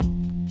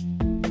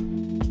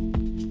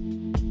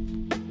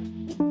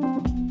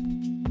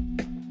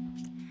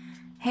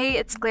Hey,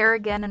 it's Claire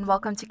again, and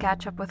welcome to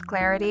Catch Up with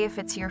Clarity. If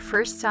it's your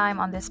first time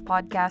on this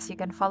podcast, you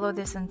can follow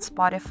this on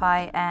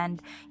Spotify,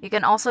 and you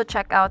can also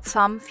check out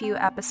some few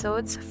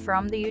episodes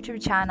from the YouTube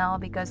channel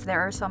because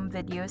there are some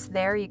videos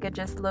there. You could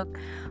just look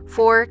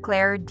for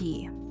Claire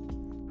D.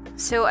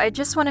 So, I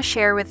just want to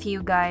share with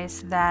you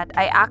guys that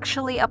I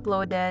actually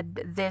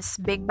uploaded this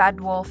Big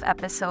Bad Wolf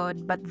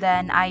episode, but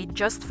then I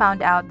just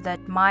found out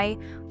that my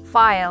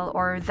file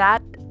or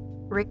that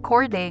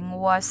recording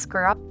was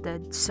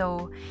corrupted.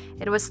 So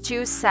it was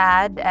too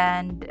sad,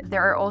 and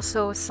there are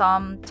also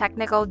some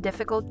technical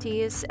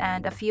difficulties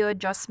and a few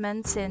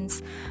adjustments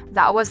since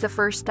that was the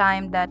first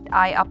time that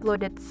I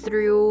uploaded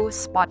through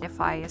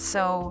Spotify.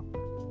 So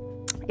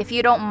if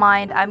you don't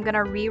mind, I'm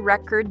gonna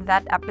re-record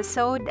that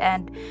episode,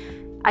 and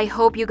I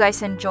hope you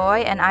guys enjoy,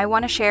 and I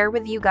want to share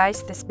with you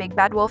guys this Big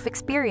Bad Wolf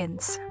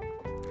experience.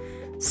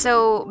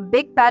 So,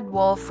 Big Bad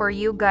Wolf, for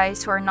you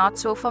guys who are not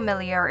so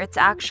familiar, it's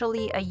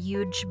actually a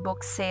huge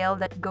book sale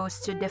that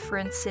goes to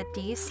different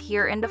cities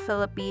here in the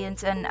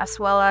Philippines and as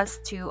well as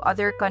to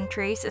other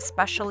countries,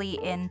 especially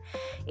in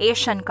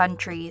Asian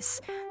countries.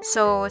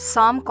 So,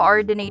 some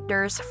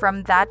coordinators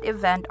from that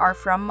event are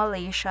from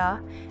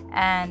Malaysia,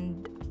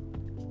 and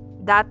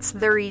that's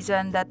the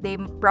reason that they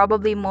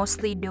probably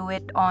mostly do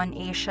it on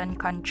Asian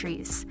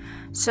countries.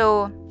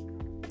 So,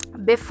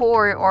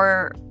 before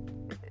or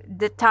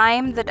the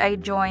time that I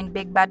joined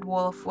Big Bad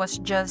Wolf was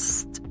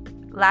just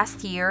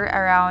last year,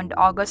 around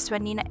August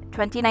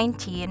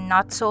 2019,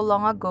 not so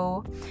long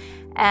ago.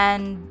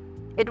 And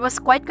it was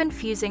quite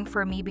confusing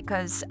for me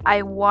because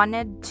I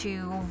wanted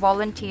to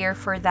volunteer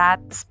for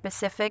that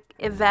specific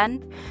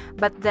event,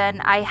 but then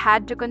I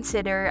had to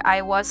consider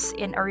I was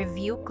in a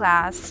review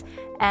class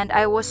and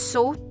I was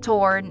so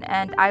torn,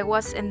 and I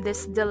was in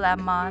this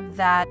dilemma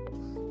that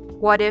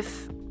what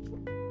if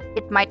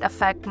it might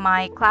affect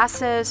my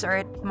classes, or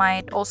it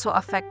might also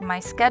affect my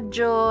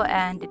schedule,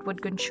 and it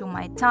would consume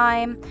my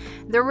time.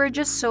 There were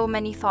just so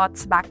many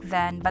thoughts back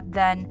then, but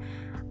then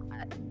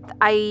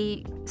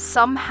I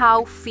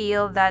somehow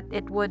feel that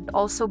it would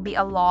also be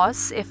a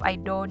loss if I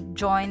don't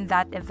join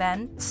that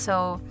event.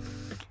 So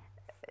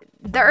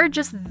there are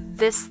just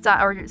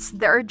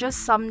there are just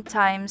some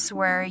times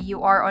where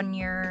you are on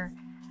your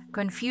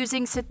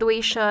confusing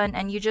situation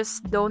and you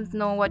just don't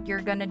know what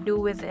you're gonna do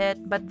with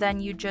it, but then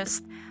you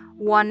just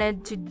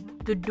wanted to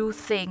do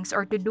things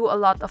or to do a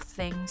lot of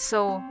things.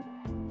 So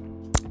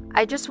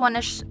I just want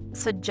to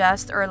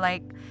suggest or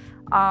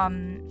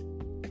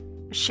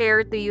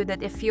share to you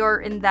that if you're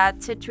in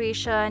that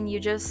situation, you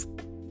just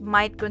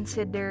might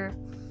consider,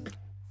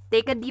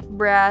 take a deep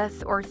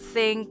breath or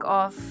think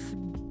of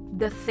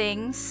the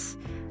things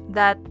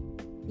that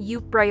you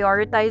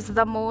prioritize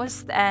the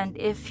most, and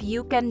if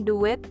you can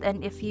do it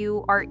and if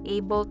you are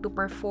able to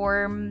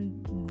perform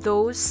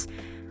those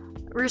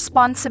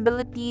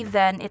responsibility,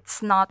 then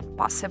it's not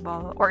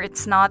possible, or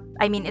it's not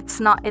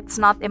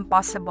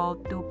impossible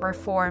to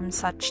perform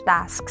such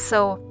tasks.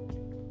 So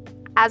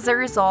as a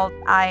result,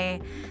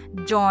 I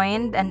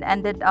joined and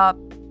ended up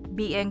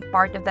being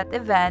part of that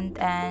event,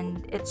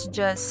 and it's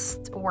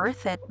just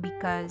worth it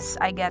because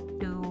I get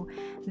to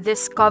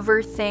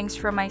discover things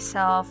for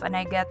myself and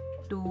I get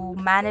to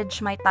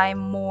manage my time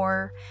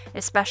more,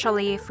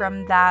 especially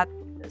from that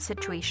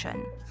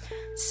situation.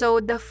 So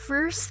the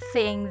first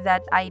thing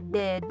that I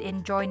did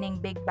in joining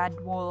Big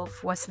Bad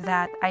Wolf was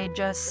that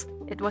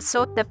it was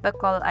so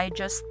typical, I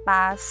just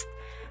passed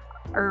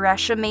a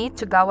resume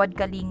to Gawad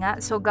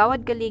Kalinga. So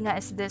Gawad Kalinga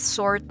is this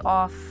sort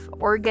of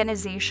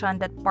organization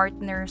that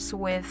partners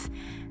with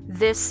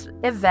this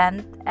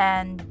event,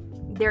 and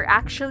they're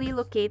actually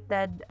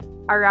located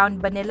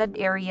around Banilad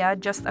area,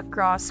 just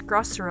across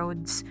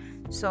Crossroads.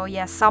 So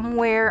yeah,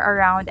 somewhere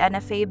around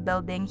NFA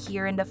building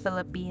here in the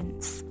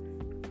Philippines.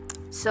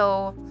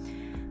 So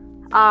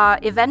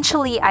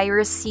eventually I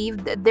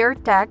received their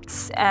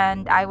texts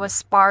and I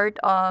was part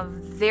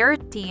of their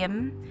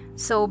team.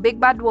 So Big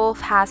Bad Wolf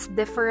has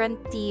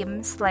different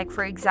teams. Like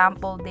for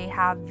example, they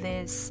have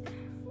this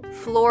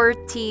floor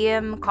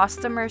team,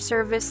 customer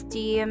service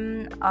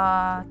team,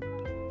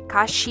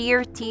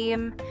 cashier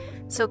team.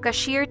 So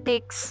cashier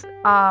takes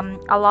a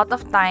lot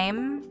of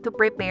time to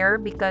prepare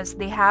because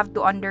they have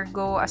to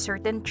undergo a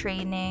certain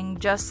training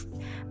just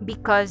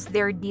because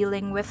they're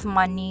dealing with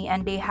money,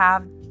 and they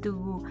have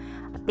to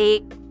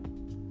take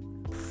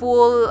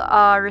full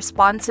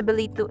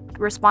responsibility to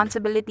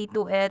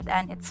it,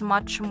 and it's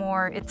much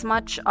a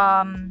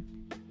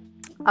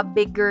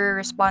bigger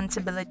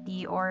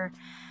responsibility, or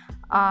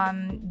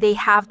they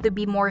have to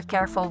be more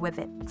careful with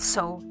it.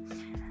 So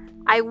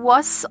I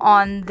was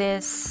on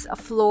this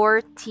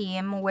floor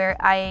team where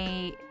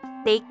I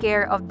take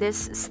care of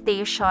this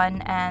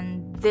station,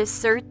 and this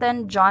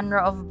certain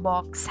genre of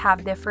books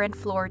have different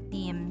floor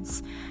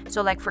teams.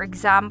 So like for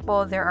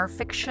example, there are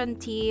fiction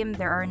team,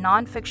 there are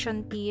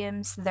non-fiction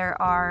teams, there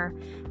are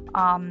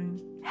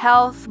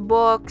health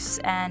books,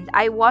 and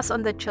I was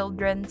on the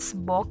children's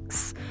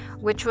books,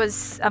 which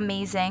was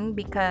amazing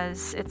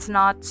because it's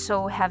not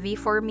so heavy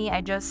for me.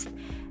 I just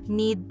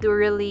need to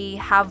really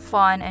have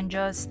fun and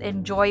just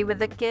enjoy with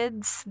the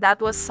kids. That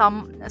was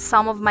some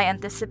of my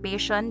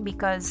anticipation,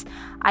 because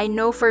I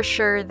know for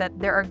sure that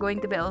there are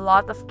going to be a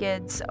lot of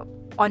kids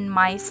on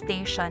my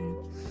station.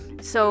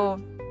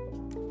 So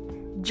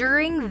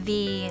during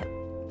the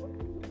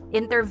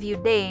interview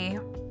day,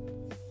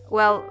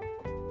 well,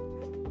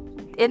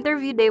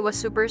 interview day was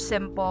super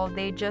simple.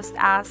 They just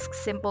ask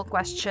simple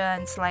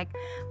questions like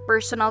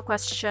personal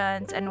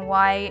questions and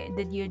why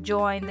did you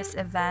join this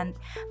event.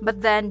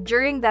 But then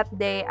during that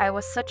day, I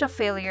was such a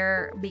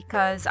failure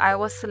because I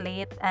was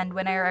late, and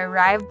when I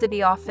arrived to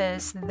the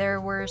office, there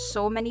were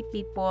so many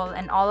people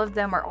and all of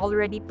them are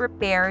already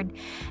prepared,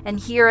 and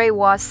here I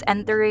was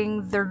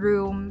entering the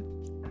room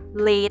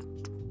late.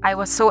 I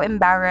was so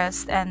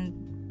embarrassed. And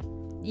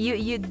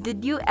you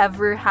did you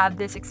ever have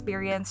this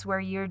experience where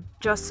you're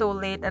just so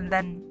late and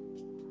then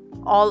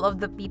all of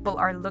the people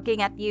are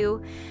looking at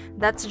you?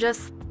 That's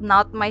just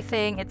not my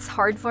thing. It's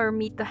hard for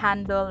me to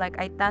handle. Like,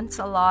 I tense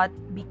a lot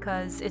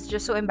because it's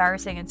just so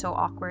embarrassing and so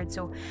awkward.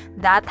 So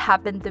that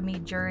happened to me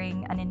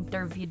during an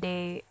interview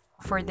day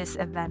for this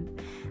event.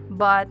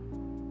 But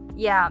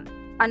yeah,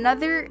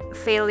 another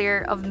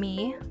failure of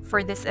me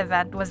for this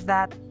event was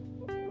that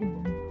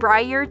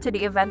prior to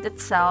the event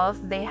itself,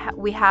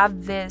 we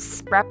have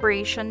this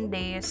preparation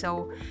day.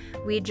 So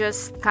we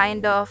just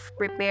kind of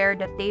prepare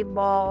the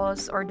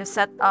tables or the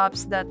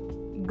setups that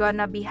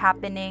gonna be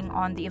happening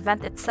on the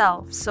event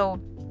itself.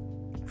 So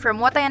from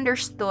what I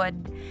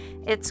understood,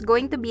 it's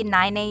going to be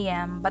 9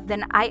 a.m. But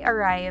then I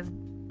arrived.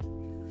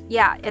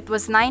 Yeah, it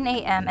was 9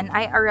 a.m. and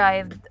I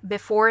arrived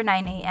before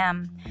 9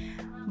 a.m.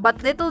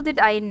 But little did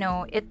I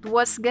know it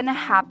was gonna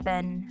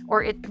happen,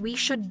 or we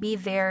should be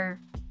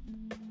there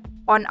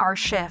on our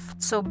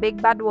shift. So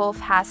Big Bad Wolf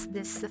has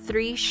this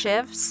three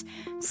shifts: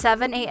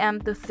 7 a.m.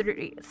 to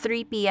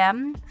 3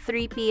 p.m.,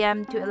 3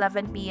 p.m. to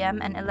 11 p.m.,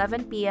 and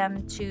 11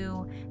 p.m.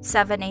 to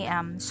 7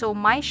 a.m. So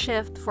my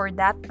shift for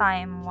that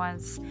time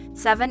was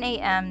 7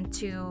 a.m.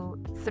 to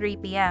 3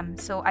 p.m.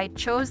 So I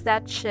chose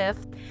that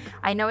shift.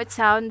 I know it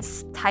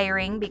sounds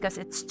tiring because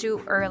it's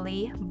too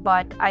early,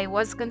 but I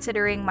was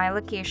considering my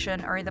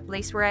location or the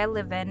place where I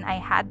live in. I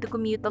had to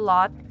commute a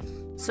lot.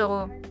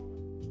 So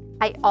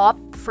I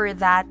opt for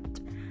that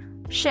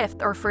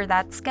shift or for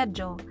that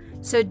schedule.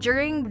 So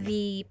during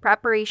the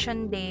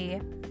preparation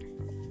day,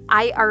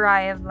 I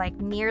arrived like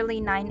nearly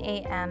 9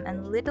 a.m.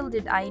 and little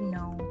did I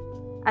know,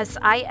 as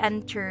I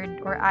entered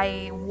or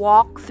I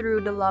walked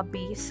through the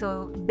lobby.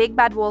 So Big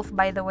Bad Wolf,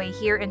 by the way,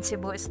 here in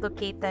Cebu is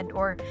located,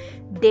 or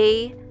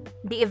the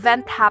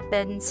event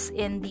happens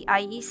in the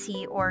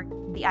IEC, or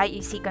the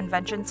IEC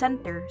Convention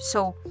Center.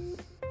 So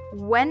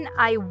when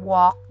I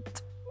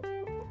walked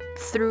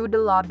through the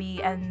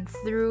lobby and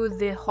through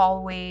the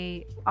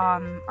hallway,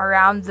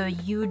 around the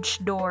huge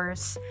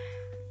doors,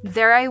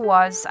 there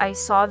I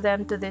saw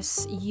them to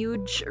this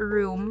huge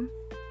room.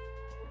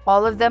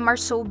 All of them are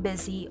so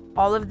busy,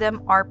 all of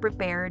them are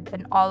prepared,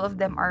 and all of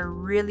them are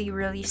really,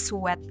 really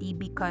sweaty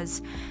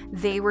because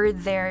they were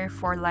there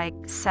for like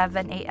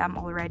 7 a.m.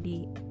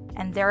 already.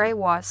 And there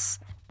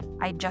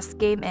I just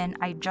came in,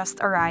 I just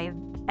arrived,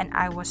 and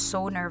I was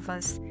so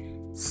nervous,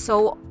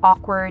 so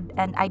awkward,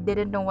 and I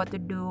didn't know what to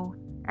do.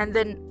 And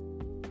then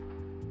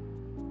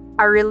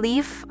a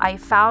relief, I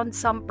found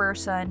some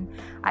person.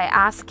 I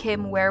asked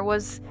him where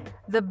was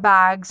the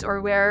bags,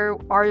 or where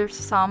are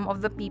some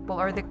of the people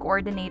or the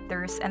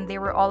coordinators, and they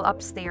were all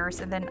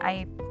upstairs. And then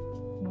I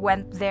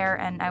went there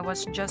and I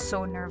was just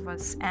so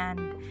nervous,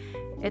 and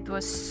it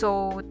was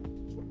so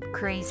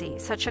crazy,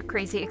 such a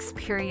crazy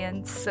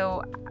experience.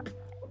 So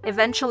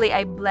eventually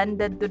I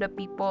blended to the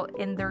people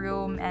in the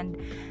room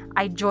and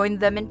I joined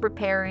them in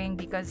preparing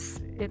because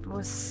it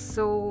was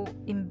so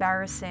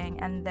embarrassing.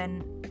 And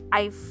then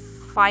I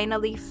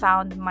finally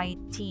found my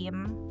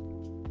team,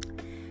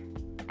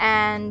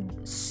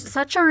 and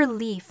such a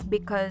relief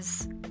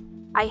because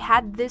I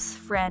had this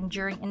friend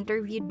during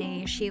interview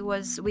day.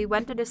 We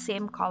went to the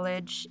same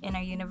college in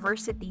a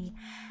university,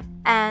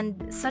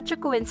 and such a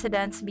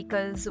coincidence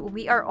because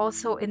we are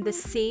also in the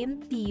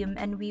same team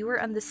and we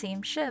were on the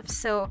same shift.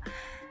 So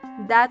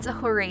that's a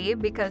hooray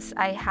because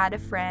I had a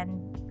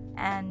friend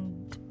and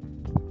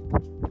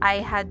I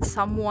had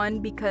someone,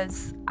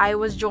 because I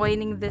was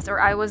joining this, or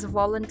I was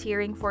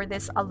volunteering for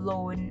this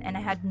alone, and I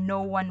had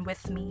no one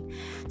with me.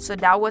 So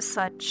that was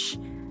such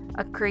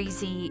a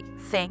crazy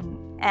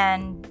thing.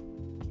 And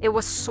it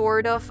was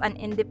sort of an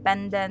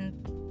independent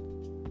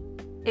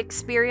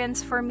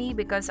experience for me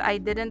because I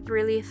didn't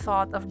really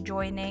thought of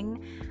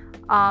joining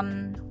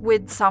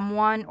with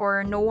someone,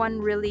 or no one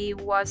really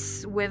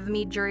was with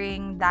me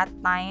during that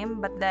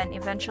time. But then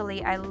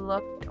eventually I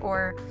looked,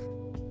 or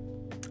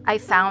I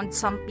found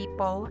some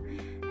people,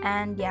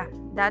 and yeah,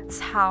 that's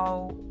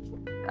how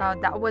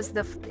that was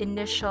the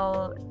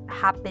initial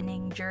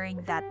happening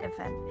during that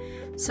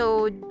event.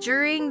 So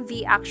during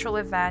the actual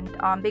event,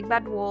 Big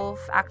Bad Wolf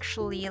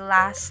actually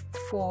lasts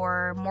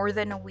for more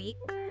than a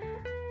week,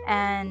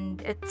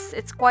 and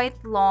it's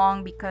quite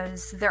long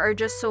because there are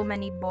just so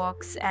many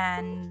books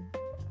and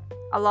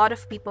a lot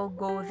of people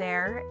go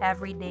there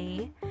every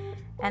day.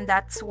 and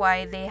that's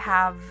why they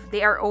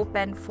are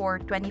open for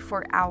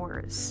 24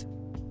 hours.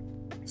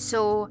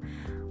 So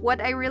what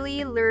I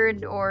really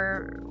learned,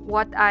 or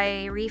what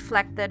I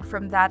reflected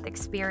from that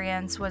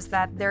experience, was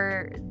that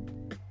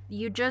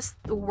you just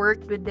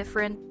worked with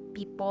different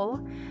people,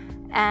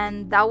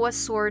 and that was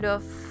sort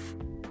of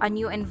a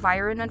new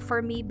environment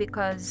for me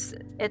because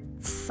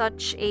it's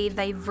such a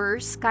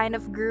diverse kind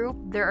of group.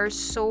 There are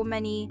so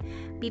many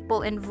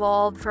people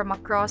involved from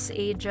across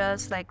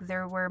ages. Like,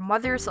 there were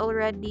mothers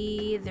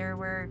already, there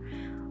were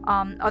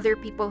other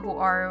people who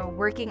are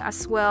working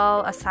as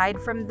well aside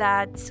from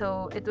that.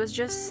 So it was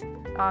just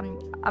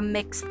a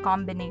mixed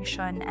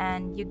combination,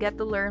 and you get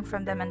to learn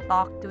from them and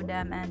talk to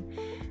them, and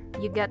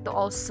you get to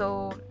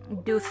also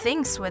do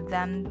things with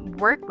them,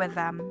 work with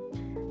them.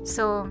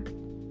 So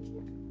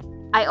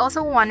I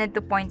also wanted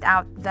to point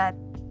out that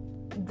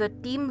the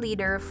team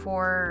leader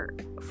for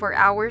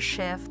our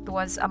shift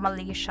was a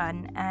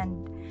Malaysian,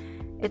 and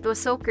it was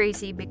so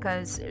crazy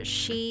because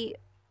she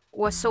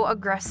was so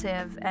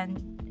aggressive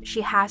and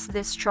she has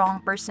this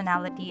strong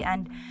personality.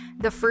 And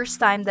the first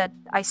time that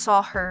I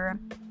saw her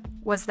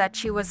was that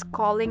she was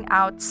calling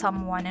out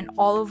someone, and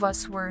all of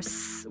us were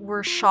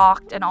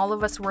shocked, and all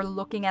of us were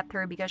looking at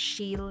her because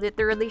she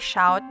literally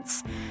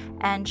shouts,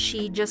 and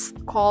she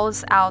just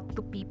calls out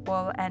to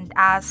people and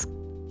asks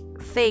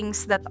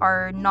things that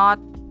are not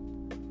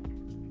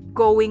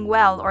going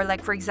well. Or,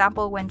 like, for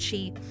example, when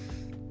she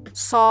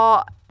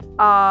saw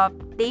a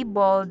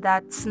table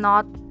that's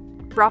not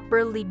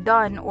properly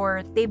done,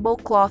 or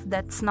tablecloth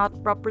that's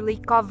not properly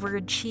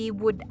covered, she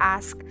would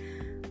ask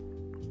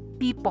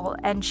people,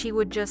 and she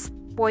would just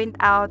point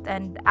out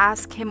and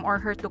ask him or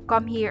her to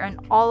come here, and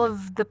all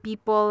of the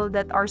people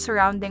that are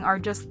surrounding are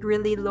just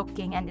really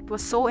looking, and it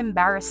was so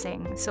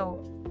embarrassing.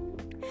 So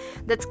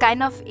that's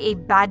kind of a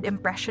bad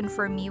impression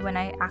for me when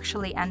I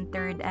actually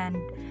entered, and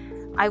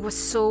I was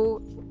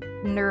so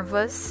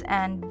nervous,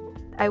 and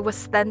I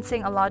was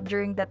tensing a lot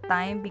during that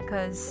time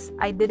because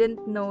I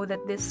didn't know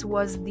that this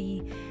was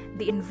the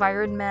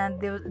environment,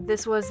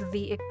 this was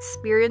the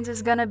experience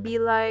is gonna be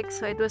like.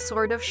 So it was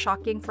sort of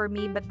shocking for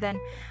me, but then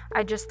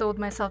I just told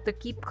myself to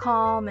keep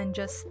calm and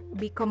just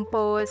be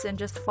composed and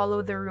just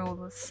follow the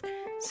rules.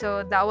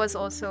 So that was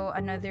also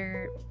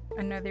another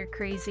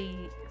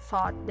crazy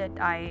thought that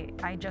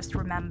I just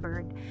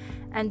remembered.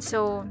 And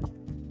so,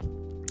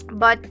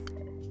 but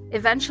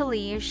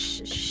eventually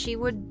she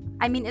would,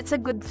 I mean, it's a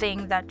good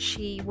thing that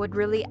she would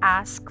really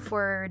ask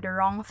for the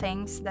wrong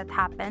things that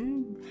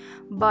happened,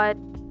 but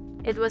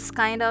it was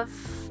kind of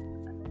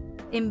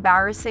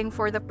embarrassing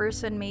for the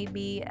person,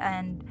 maybe,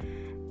 and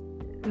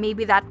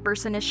maybe that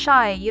person is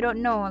shy, you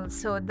don't know.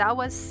 So that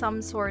was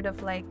some sort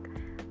of like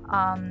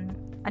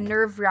a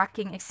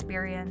nerve-wracking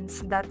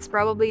experience. That's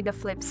probably the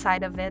flip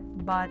side of it.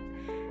 But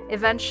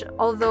eventually,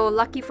 although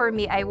lucky for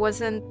me, I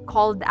wasn't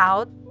called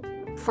out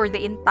for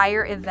the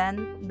entire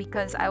event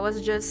because I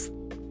was just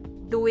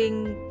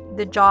doing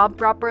the job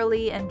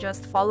properly and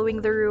just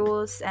following the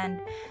rules, and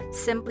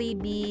simply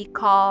be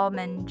calm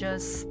and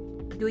just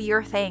do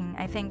your thing.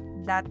 I think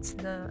that's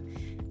the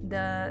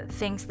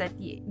things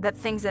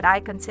that I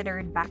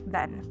considered back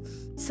then.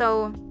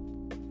 So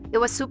it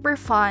was super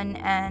fun,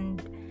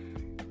 and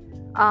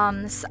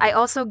I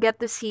also get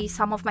to see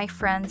some of my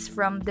friends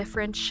from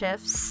different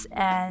shifts,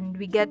 and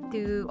we get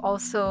to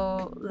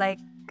also like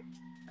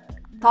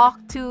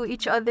talk to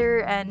each other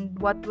and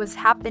what was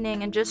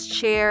happening, and just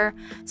share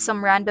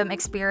some random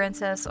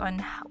experiences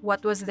on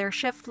what was their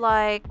shift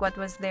like, what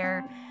was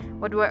their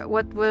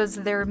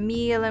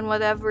meal and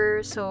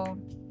whatever. So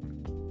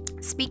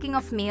speaking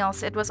of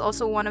meals, it was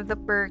also one of the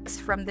perks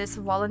from this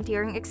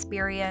volunteering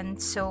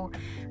experience. So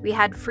we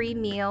had free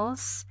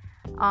meals.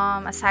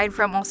 Aside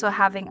from also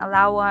having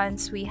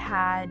allowance, we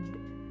had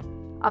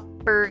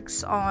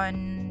perks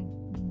on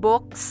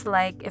books.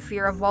 Like, if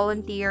you're a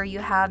volunteer, you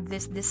have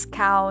this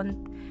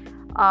discount,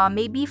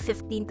 maybe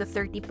 15 to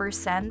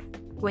 30%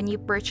 when you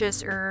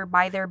purchase or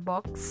buy their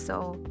books.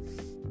 So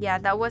yeah,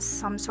 that was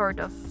some sort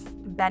of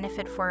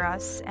benefit for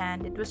us,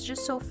 and it was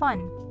just so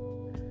fun.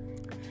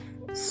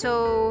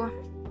 So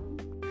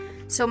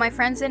my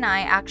friends and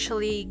I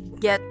actually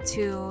get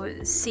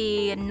to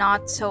see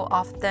not so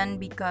often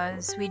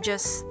because we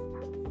just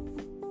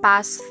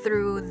pass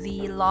through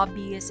the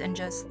lobbies and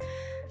just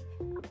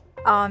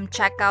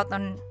check out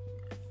on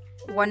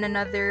one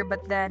another,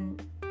 but then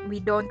we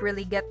don't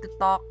really get to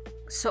talk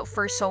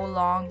for so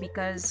long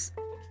because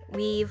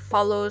we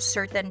follow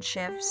certain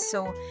shifts.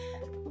 So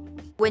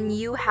when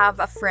you have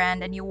a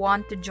friend and you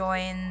want to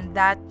join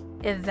that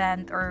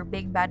event or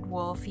Big Bad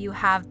Wolf, you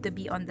have to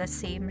be on the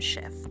same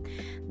shift.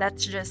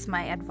 That's just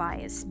my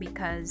advice,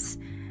 because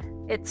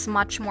it's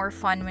much more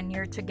fun when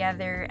you're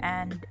together.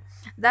 And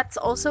that's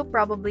also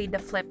probably the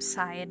flip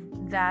side,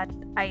 that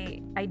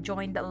I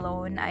joined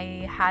alone.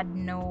 I had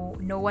no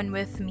one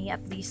with me,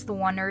 at least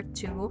one or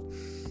two.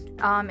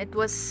 It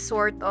was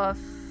sort of,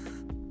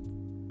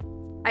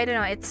 I don't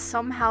know, it's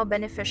somehow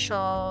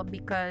beneficial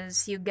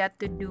because you get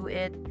to do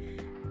it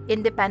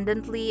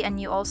independently,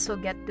 and you also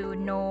get to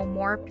know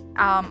more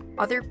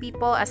other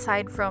people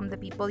aside from the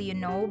people you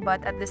know.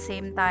 But at the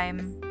same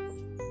time,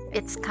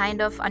 it's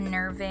kind of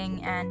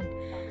unnerving, and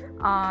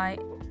uh,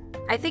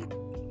 I think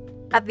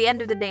at the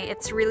end of the day,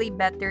 it's really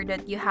better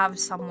that you have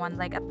someone,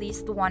 like at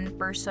least one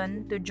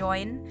person to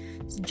join,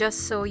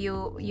 just so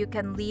you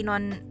can lean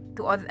on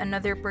to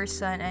another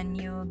person, and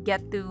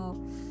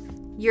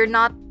you're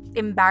not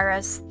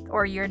embarrassed,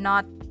 or you're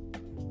not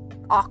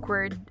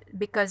awkward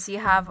because you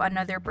have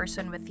another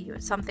person with you,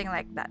 something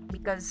like that.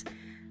 Because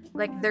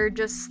like there are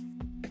just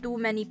too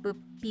many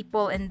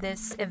people in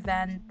this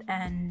event,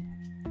 and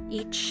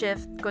each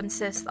shift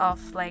consists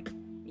of like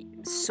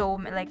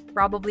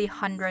probably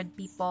 100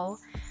 people.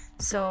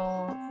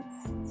 So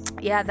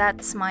yeah,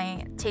 that's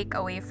my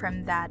takeaway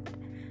from that.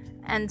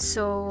 And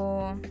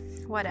so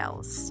what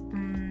else?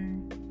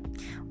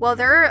 Well,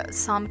 there are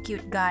some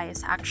cute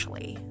guys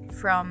actually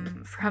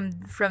from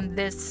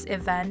this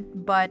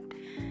event, but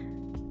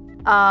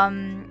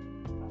um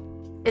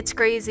it's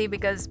crazy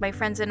because my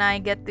friends and I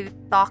get to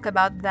talk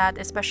about that,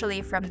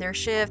 especially from their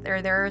shift,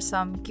 or there are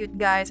some cute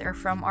guys or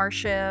from our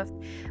shift.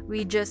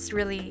 We just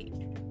really,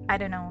 I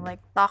don't know, like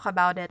talk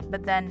about it.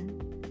 But then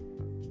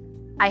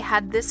I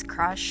had this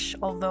crush,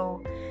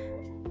 although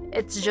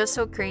it's just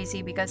so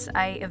crazy because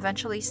I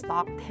eventually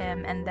stalked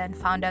him and then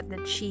found out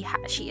that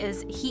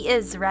he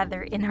is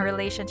rather in a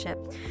relationship.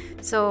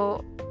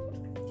 So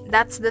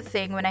that's the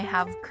thing when I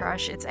have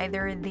crush. It's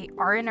either they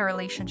are in a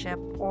relationship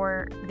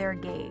or they're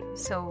gay.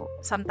 So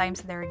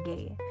sometimes they're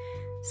gay.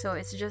 So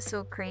it's just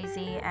so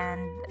crazy,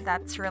 and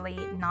that's really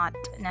not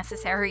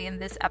necessary in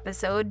this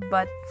episode.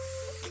 But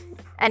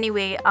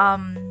anyway,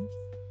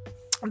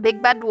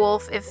 Big Bad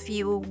Wolf, if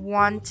you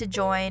want to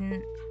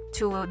join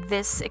to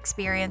this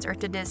experience or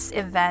to this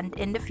event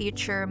in the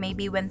future,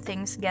 maybe when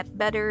things get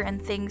better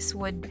and things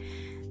would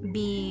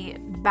be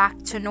back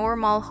to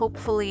normal,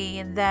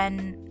 hopefully,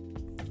 then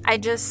I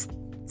just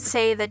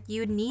say that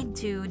you need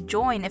to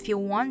join if you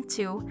want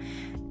to,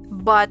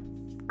 but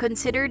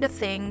consider the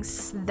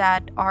things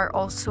that are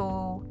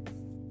also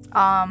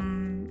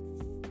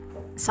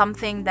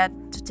something that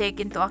to take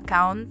into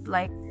account.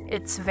 Like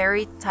it's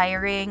very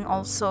tiring.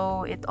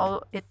 Also, it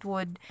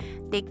would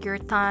take your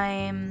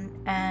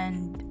time,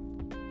 and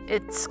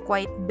it's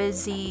quite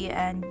busy,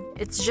 and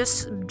it's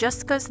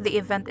just because the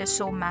event is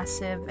so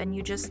massive, and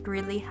you just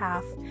really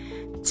have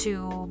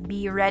to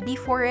be ready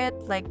for it,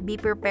 like be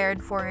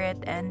prepared for it,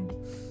 and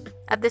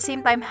at the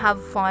same time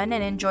have fun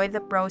and enjoy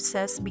the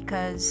process,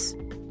 because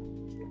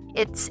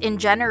it's in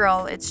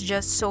general it's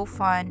just so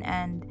fun,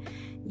 and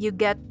you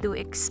get to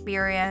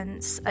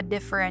experience a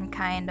different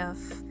kind of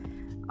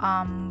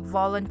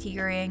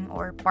volunteering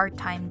or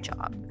part-time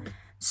job.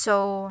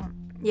 So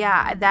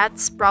yeah,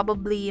 that's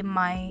probably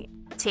my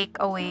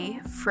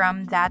takeaway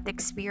from that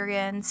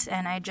experience,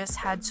 and I just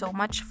had so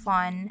much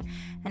fun,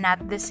 and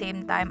at the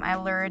same time I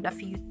learned a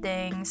few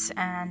things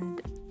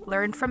and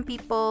learned from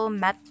people,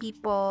 met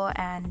people,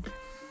 and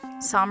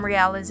some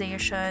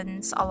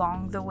realizations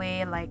along the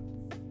way, like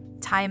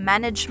time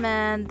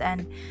management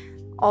and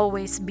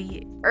always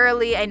be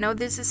early. I know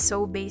this is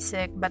so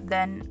basic, but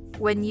then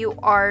when you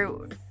are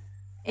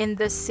in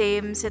the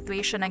same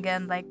situation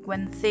again, like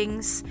when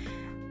things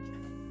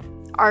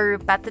are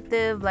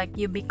repetitive, like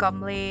you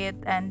become late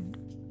and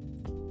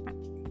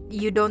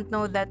you don't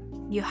know that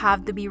you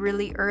have to be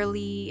really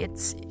early.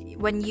 It's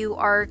when you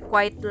are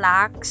quite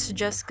lax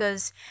just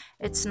because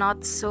it's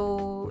not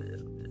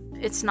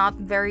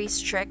very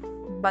strict,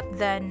 but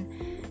then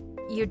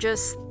you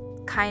just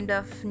kind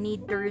of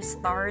need to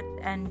restart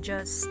and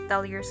just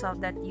tell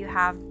yourself that you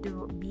have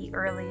to be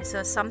early.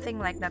 So something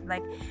like that,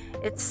 like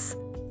it's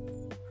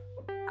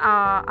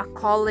a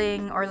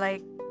calling, or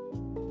like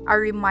a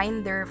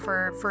reminder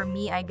for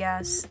me, I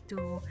guess,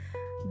 to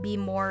be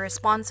more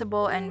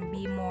responsible and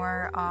be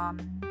more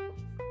on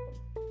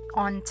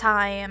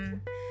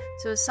time.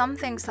 So some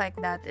things like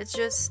that. It's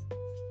just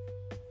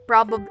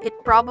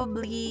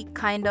probably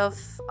kind of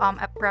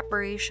a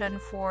preparation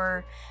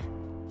for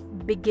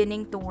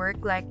beginning to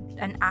work, like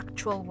an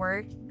actual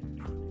work,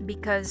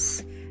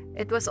 because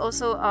it was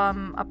also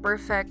a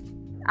perfect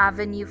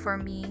avenue for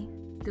me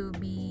to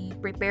be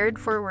prepared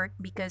for work,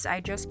 because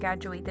I just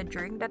graduated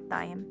during that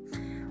time,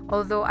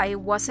 although I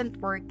wasn't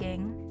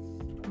working.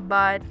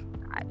 But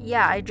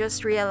yeah, I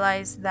just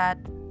realized that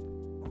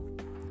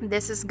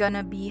this is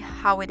gonna be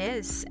how it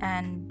is,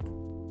 and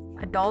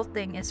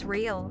adulting is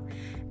real.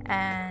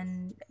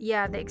 And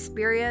yeah, the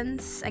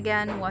experience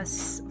again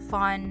was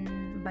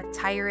fun but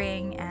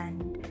tiring,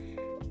 and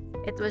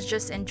it was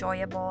just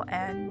enjoyable,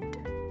 and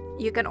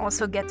you can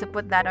also get to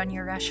put that on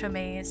your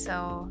resume.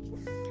 So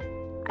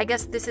I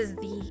guess this is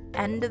the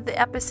end of the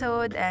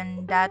episode,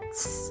 and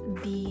that's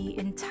the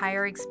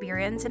entire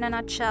experience in a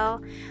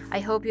nutshell. I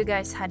hope you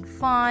guys had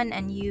fun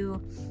and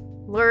you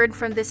learned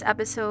from this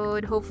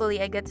episode.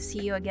 Hopefully I get to see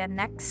you again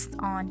next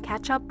on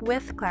Catch Up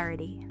with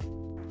Clarity.